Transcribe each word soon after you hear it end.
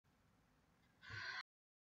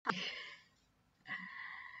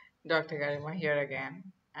Dr. Garima here again,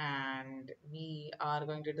 and we are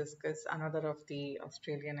going to discuss another of the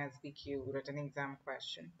Australian SBQ written exam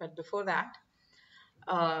question. But before that,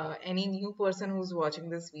 any new person who's watching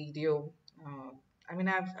this video, uh,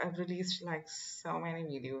 I've released like so many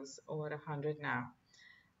videos, over 100 now,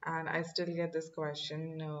 and I still get this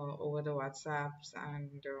question over the WhatsApps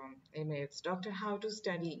and emails. Doctor, how to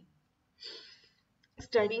study?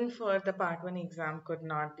 Studying for the Part 1 exam could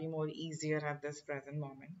not be more easier at this present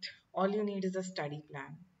moment. All you need is a study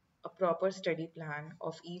plan, a proper study plan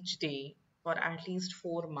of each day for at least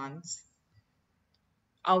 4 months,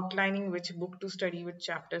 outlining which book to study, which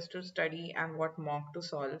chapters to study, and what mock to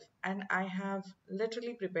solve. And I have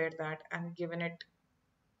literally prepared that and given it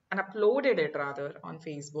and uploaded it rather on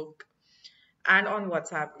Facebook and on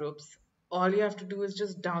WhatsApp groups. All you have to do is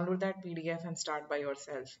just download that PDF and start by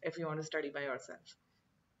yourself if you want to study by yourself.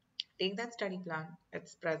 Take that study plan.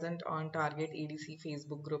 It's present on Target ADC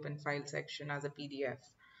Facebook group and file section as a PDF.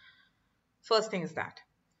 First thing is that.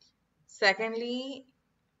 Secondly,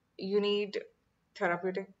 you need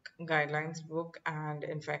therapeutic guidelines book and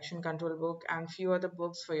infection control book and few other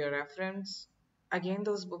books for your reference. Again,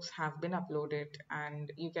 those books have been uploaded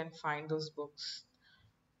and you can find those books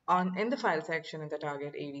on in the file section in the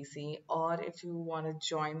Target ADC, or if you want to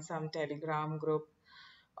join some Telegram group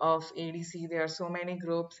of ADC. There are so many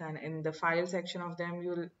groups, and in the file section of them,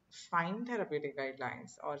 you'll find therapeutic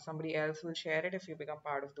guidelines, or somebody else will share it if you become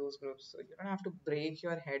part of those groups. So you don't have to break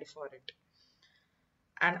your head for it.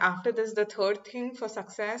 And after this, the third thing for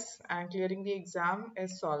success and clearing the exam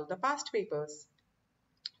is solve the past papers.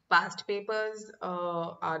 Past papers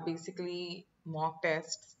are basically mock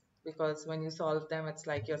tests because when you solve them, it's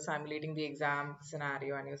like you're simulating the exam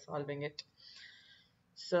scenario and you're solving it.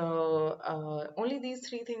 So only these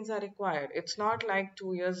three things are required. It's not like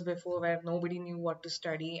 2 years before where nobody knew what to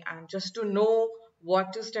study, and just to know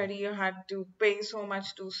what to study, you had to pay so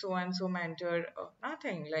much to so and so mentor.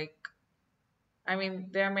 Nothing like. I mean,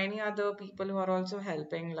 there are many other people who are also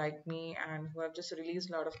helping, like me, and who have just released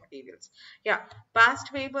a lot of materials. Yeah,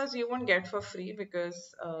 past papers you won't get for free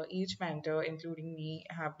because each mentor, including me,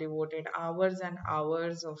 have devoted hours and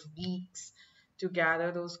hours of weeks to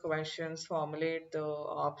gather those questions, formulate the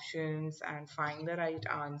options, and find the right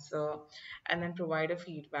answer, and then provide a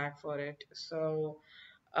feedback for it. So,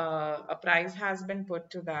 a price has been put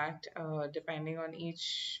to that depending on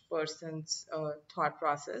each person's thought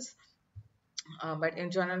process. But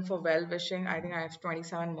in general, for well wishing, I think I have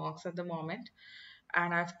 27 mocks at the moment,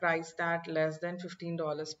 and I've priced that less than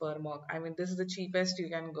 $15 per mock. I mean, this is the cheapest you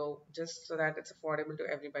can go, just so that it's affordable to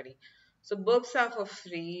everybody. So books are for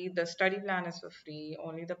free, the study plan is for free,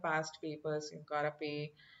 only the past papers you gotta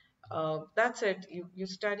pay. That's it. You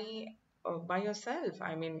study by yourself.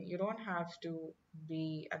 I mean, you don't have to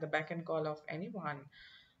be at the beck and call of anyone.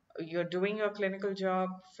 You're doing your clinical job,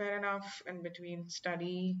 fair enough, in between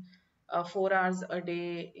study, 4 hours a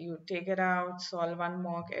day, you take it out, solve one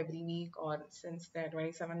mock every week, or since there are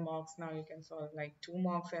 27 mocks now, you can solve like two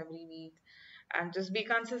mocks every week, and just be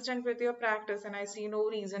consistent with your practice. And I see no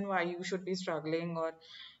reason why you should be struggling or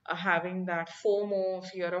having that FOMO,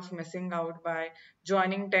 fear of missing out, by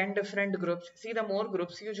joining 10 different groups. See, the more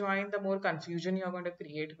groups you join, the more confusion you're going to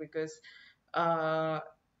create, because uh,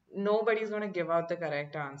 nobody's going to give out the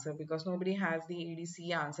correct answer because nobody has the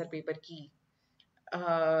ADC answer paper key.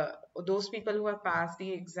 uh, those people who have passed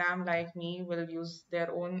the exam, like me, will use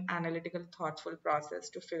their own analytical, thoughtful process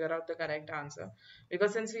to figure out the correct answer.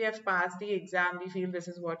 Because since we have passed the exam, we feel this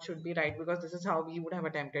is what should be right because this is how we would have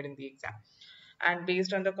attempted in the exam. And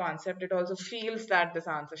based on the concept, it also feels that this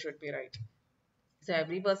answer should be right. So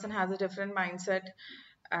every person has a different mindset,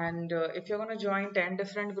 and if you're going to join 10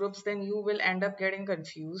 different groups, then you will end up getting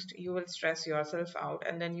confused, you will stress yourself out,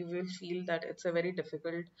 and then you will feel that it's a very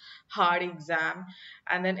difficult, hard exam.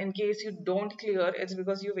 And then in case you don't clear, it's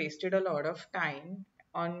because you wasted a lot of time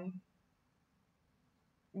on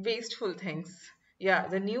wasteful things. Yeah,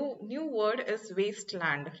 the new word is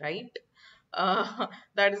wasteland, right?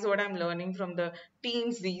 That is what I'm learning from the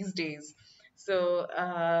teens these days. So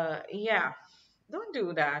yeah, don't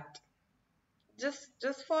do that.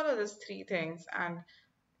 Just follow these three things, and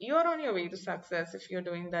you're on your way to success if you're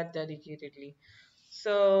doing that dedicatedly.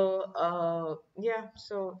 So yeah,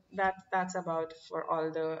 so that's about for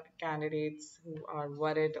all the candidates who are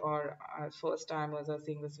worried or are first timers or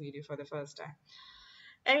seeing this video for the first time.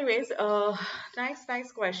 Anyways,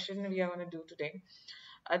 nice question we are going to do today.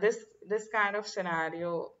 This kind of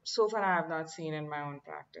scenario so far I have not seen in my own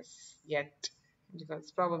practice yet,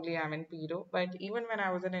 because probably I'm in pedo. But even when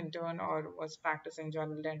I was an intern or was practicing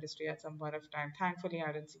general dentistry at some point of time, thankfully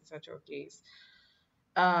I didn't see such a case.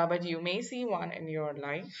 But you may see one in your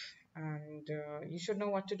life, and you should know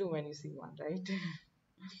what to do when you see one, right?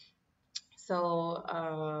 So,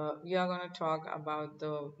 we are going to talk about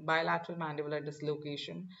the bilateral mandibular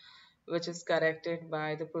dislocation, which is corrected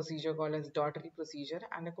by the procedure called as Doherty procedure,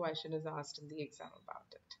 and a question is asked in the exam about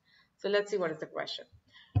it. So, let's see what is the question.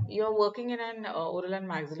 You're working in an oral and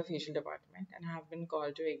maxillofacial department and have been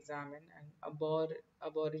called to examine an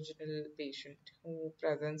aboriginal patient who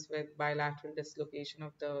presents with bilateral dislocation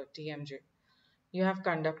of the TMJ. You have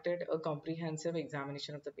conducted a comprehensive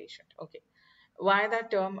examination of the patient. Okay. Why that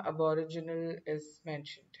term aboriginal is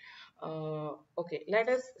mentioned? Okay, let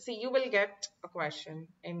us see. You will get a question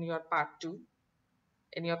in your part two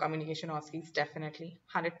in your communication OSCEs, definitely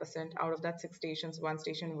 100%. Out of that six stations, one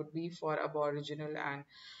station would be for aboriginal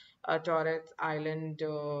and Torres Island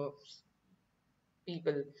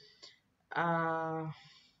people. Uh,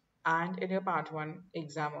 and in your part one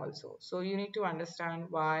exam also. So you need to understand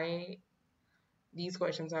why these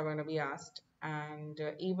questions are going to be asked. And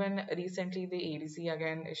even recently, the ADC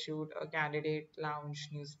again issued a candidate lounge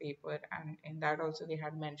newspaper, and in that also they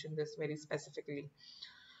had mentioned this very specifically.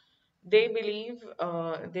 They believe,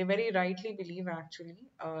 they very rightly believe actually,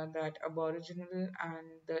 that Aboriginal and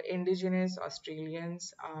the indigenous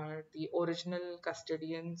Australians are the original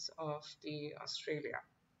custodians of the Australia.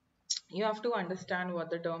 You have to understand what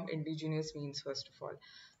the term indigenous means first of all.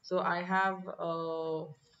 So I have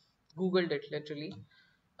Googled it literally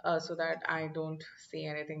so that I don't say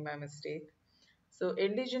anything by mistake. So,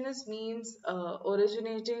 indigenous means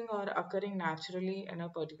originating or occurring naturally in a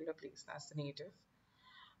particular place. That's the native.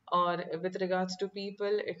 Or with regards to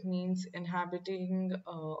people, it means inhabiting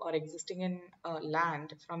or existing in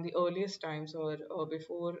land from the earliest times or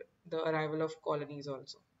before the arrival of colonies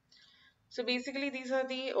also. So basically, these are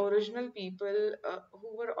the original people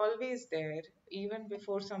who were always there even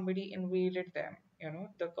before somebody invaded them,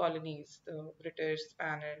 the colonies, the British,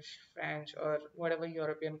 Spanish, French, or whatever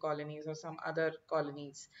European colonies or some other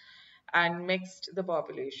colonies, and mixed the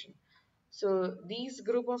population. So these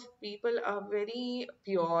group of people are very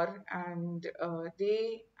pure and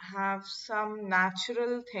they have some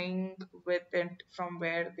natural thing with it from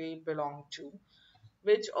where they belong to,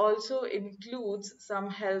 which also includes some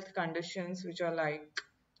health conditions which are like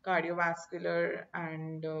cardiovascular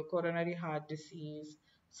and coronary heart disease,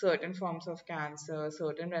 certain forms of cancer,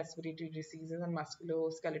 certain respiratory diseases, and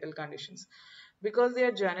musculoskeletal conditions. Because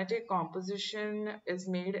their genetic composition is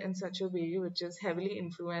made in such a way which is heavily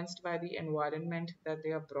influenced by the environment that they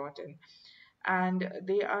are brought in, and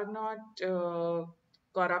they are not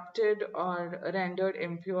corrupted or rendered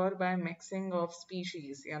impure by mixing of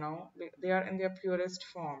species, they are in their purest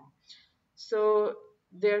form. So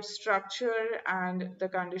their structure and the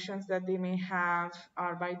conditions that they may have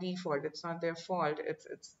are by default. It's not their fault.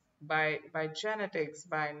 It's by genetics,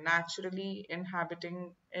 by naturally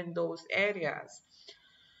inhabiting in those areas.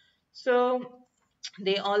 So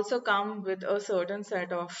they also come with a certain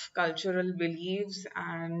set of cultural beliefs,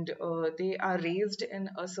 and they are raised in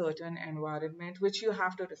a certain environment which you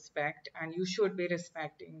have to respect and you should be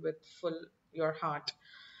respecting with full your heart.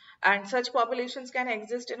 And such populations can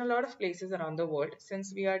exist in a lot of places around the world.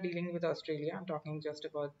 Since we are dealing with Australia, I'm talking just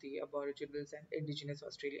about the Aboriginals and Indigenous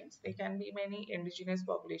Australians. There can be many indigenous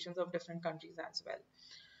populations of different countries as well.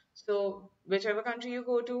 So, whichever country you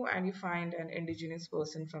go to and you find an indigenous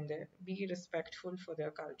person from there, be respectful for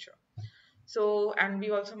their culture. So, and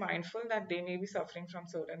be also mindful that they may be suffering from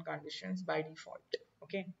certain conditions by default.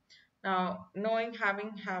 Okay. Now, knowing,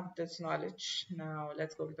 having have this knowledge, now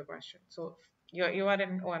let's go to the question. So, you are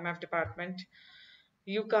in OMF department.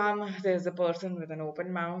 You come, there's a person with an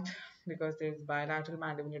open mouth because there's bilateral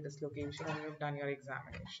mandibular dislocation and you've done your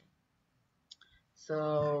examination.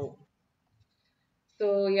 So,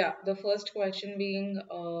 yeah, the first question being,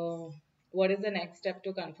 what is the next step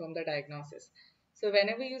to confirm the diagnosis? So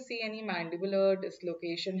whenever you see any mandibular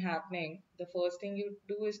dislocation happening, the first thing you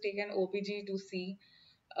do is take an OPG to see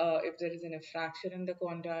if there is a fracture in the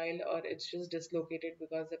condyle or it's just dislocated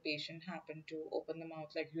because the patient happened to open the mouth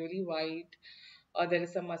like really wide, or there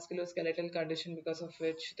is some musculoskeletal condition because of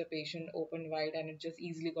which the patient opened wide and it just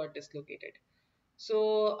easily got dislocated.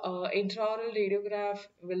 So, intraoral radiograph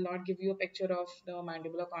will not give you a picture of the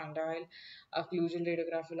mandibular condyle. Occlusal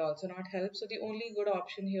radiograph will also not help. So, the only good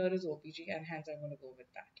option here is OPG, and hence I'm going to go with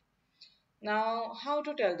that. Now, how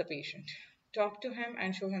to tell the patient? Talk to him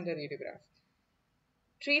and show him the radiograph.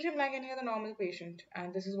 Treat him like any other normal patient,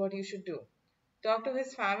 and this is what you should do. Talk to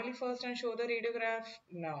his family first and show the radiograph.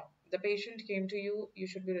 Now, the patient came to you, you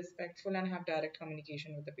should be respectful and have direct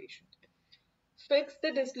communication with the patient. Fix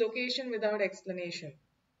the dislocation without explanation.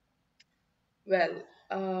 Well,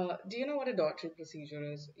 Do you know what a Daughtry procedure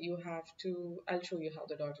is? You have to, I'll show you how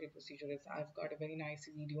the Daughtry procedure is. I've got a very nice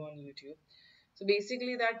video on YouTube. So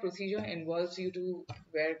basically, that procedure involves you to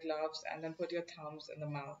wear gloves and then put your thumbs in the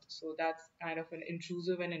mouth. So that's kind of an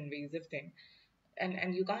intrusive and invasive thing.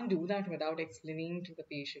 And you can't do that without explaining to the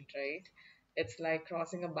patient, right? It's like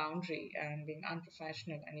crossing a boundary and being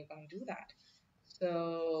unprofessional, and you can't do that.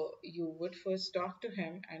 So you would first talk to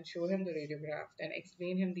him and show him the radiograph, then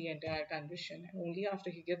explain him the entire condition, and only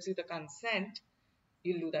after he gives you the consent,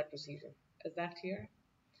 you'll do that procedure. Is that clear?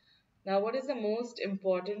 Now, what is the most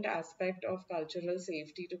important aspect of cultural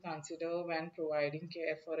safety to consider when providing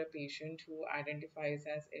care for a patient who identifies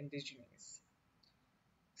as indigenous?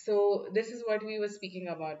 So, this is what we were speaking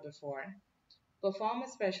about before. Perform a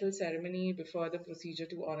special ceremony before the procedure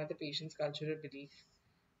to honor the patient's cultural belief.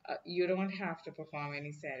 You don't have to perform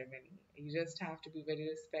any ceremony. You just have to be very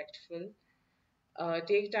respectful.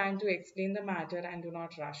 Take time to explain the matter and do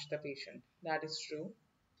not rush the patient. That is true.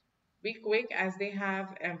 Be quick as they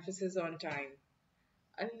have emphasis on time.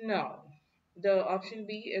 No. The option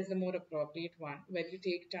B is the more appropriate one, where you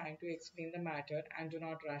take time to explain the matter and do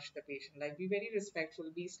not rush the patient. Like, be very respectful,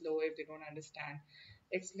 be slow if they don't understand,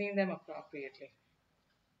 explain them appropriately.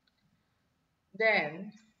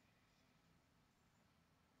 Then,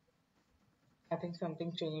 I think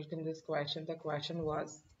something changed in this question. The question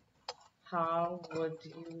was, how would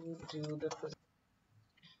you do the procedure?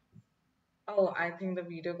 Oh, I think the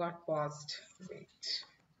video got paused. Wait.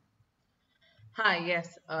 Hi,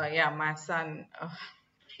 yes. Yeah, my son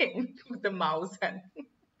came to the mouse and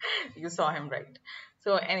you saw him, right?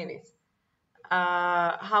 So, anyways,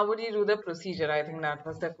 how would you do the procedure? I think that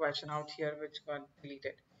was the question out here which got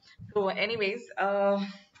deleted. So, anyways,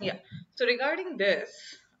 yeah. So, regarding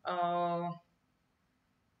this, uh,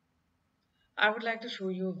 I would like to show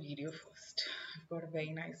you a video first. I've got a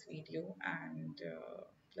very nice video and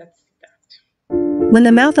let's see that. When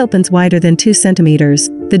the mouth opens wider than 2 centimeters,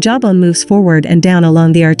 the jawbone moves forward and down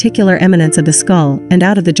along the articular eminence of the skull and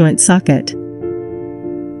out of the joint socket.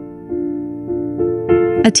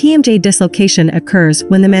 A TMJ dislocation occurs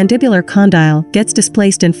when the mandibular condyle gets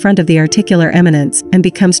displaced in front of the articular eminence and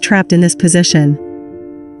becomes trapped in this position.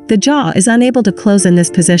 The jaw is unable to close in this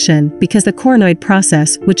position because the coronoid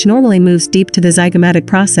process, which normally moves deep to the zygomatic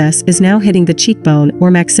process, is now hitting the cheekbone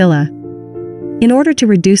or maxilla. In order to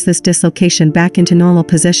reduce this dislocation back into normal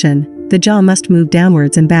position, the jaw must move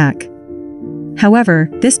downwards and back. However,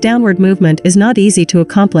 this downward movement is not easy to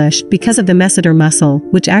accomplish because of the masseter muscle,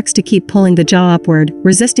 which acts to keep pulling the jaw upward,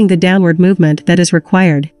 resisting the downward movement that is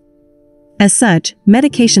required. As such,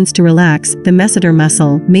 medications to relax the masseter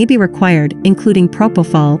muscle may be required, including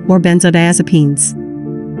propofol or benzodiazepines.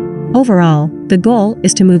 Overall, the goal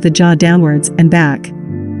is to move the jaw downwards and back.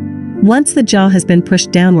 Once the jaw has been pushed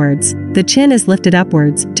downwards, the chin is lifted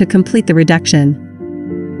upwards to complete the reduction.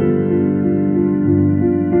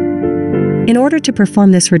 In order to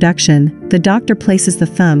perform this reduction, the doctor places the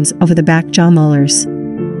thumbs over the back jaw molars.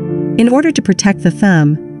 In order to protect the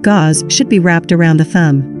thumb, gauze should be wrapped around the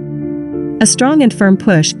thumb. A strong and firm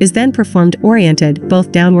push is then performed oriented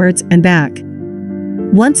both downwards and back.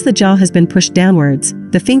 Once the jaw has been pushed downwards,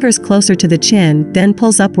 the fingers closer to the chin then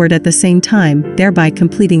pulls upward at the same time, thereby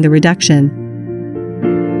completing the reduction.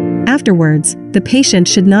 Afterwards, the patient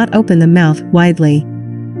should not open the mouth widely.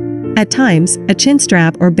 At times, a chin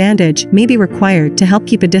strap or bandage may be required to help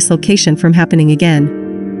keep a dislocation from happening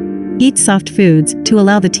again. Eat soft foods to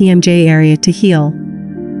allow the TMJ area to heal.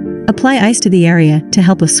 Apply ice to the area to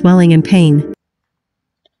help with swelling and pain.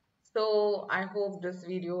 So I hope this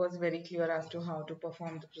video was very clear as to how to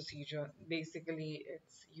perform the procedure. Basically,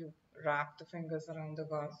 it's you wrap the fingers around the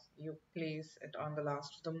gauze, you place it on the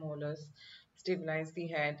last of the molars, stabilize the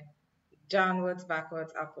head, downwards,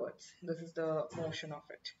 backwards, upwards. This is the motion of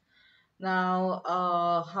it. Now,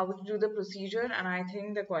 how would you do the procedure? And I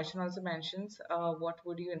think the question also mentions what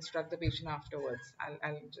would you instruct the patient afterwards?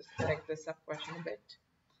 I'll just correct this up question a bit.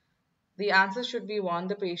 The answer should be warn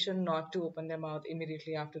the patient not to open their mouth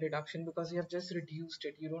immediately after reduction because you have just reduced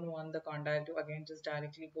it. You don't want the condyle to again just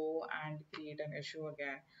directly go and create an issue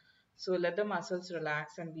again. So let the muscles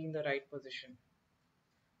relax and be in the right position.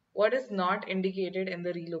 What is not indicated in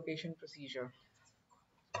the relocation procedure?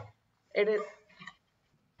 It is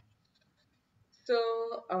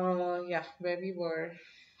yeah, where we were.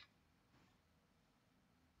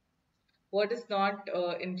 What is not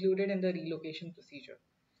included in the relocation procedure?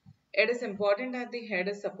 It is important that the head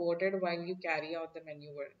is supported while you carry out the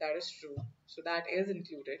maneuver. That is true. So that is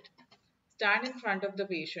included. Stand in front of the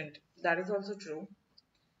patient. That is also true.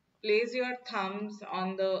 Place your thumbs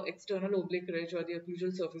on the external oblique ridge or the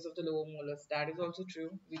occlusal surface of the lower molars. That is also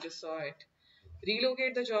true. We just saw it.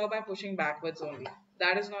 relocate the jaw by pushing backwards only.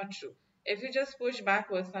 That is not true. If you just push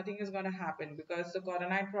backwards, nothing is going to happen because the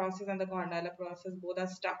coronite process and the condylar process both are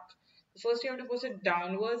stuck. First, you have to push it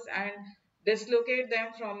downwards and dislocate them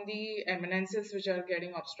from the eminences which are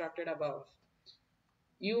getting obstructed above.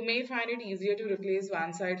 You may find it easier to replace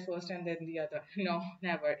one side first and then the other. No,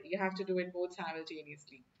 never. You have to do it both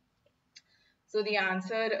simultaneously. So the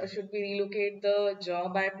answer should be relocate the jaw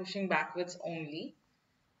by pushing backwards only.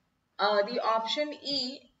 The option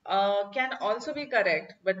E can also be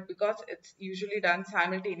correct, but because it's usually done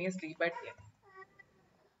simultaneously, but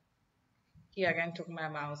he again took my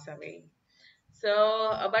mouse away.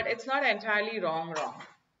 So, but it's not entirely wrong.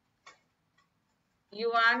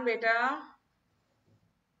 Yuan, beta.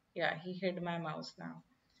 Yeah, he hid my mouse now.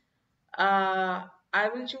 I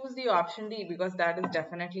will choose the option D because that is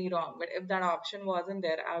definitely wrong. But if that option wasn't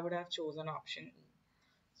there, I would have chosen option E.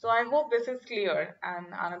 So I hope this is clear and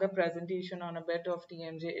another presentation on a bit of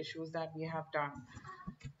TMJ issues that we have done.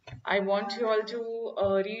 I want you all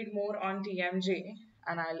to read more on TMJ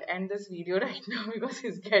and I'll end this video right now because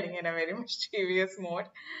he's getting in a very mischievous mode.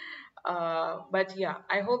 But yeah,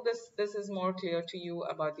 I hope this is more clear to you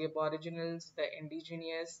about the aboriginals, the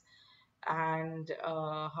indigenous, and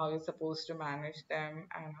how you're supposed to manage them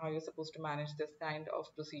and how you're supposed to manage this kind of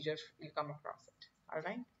procedure if you come across it. All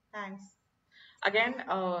right, thanks. Again,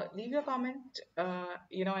 leave your comment. I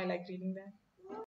like reading them.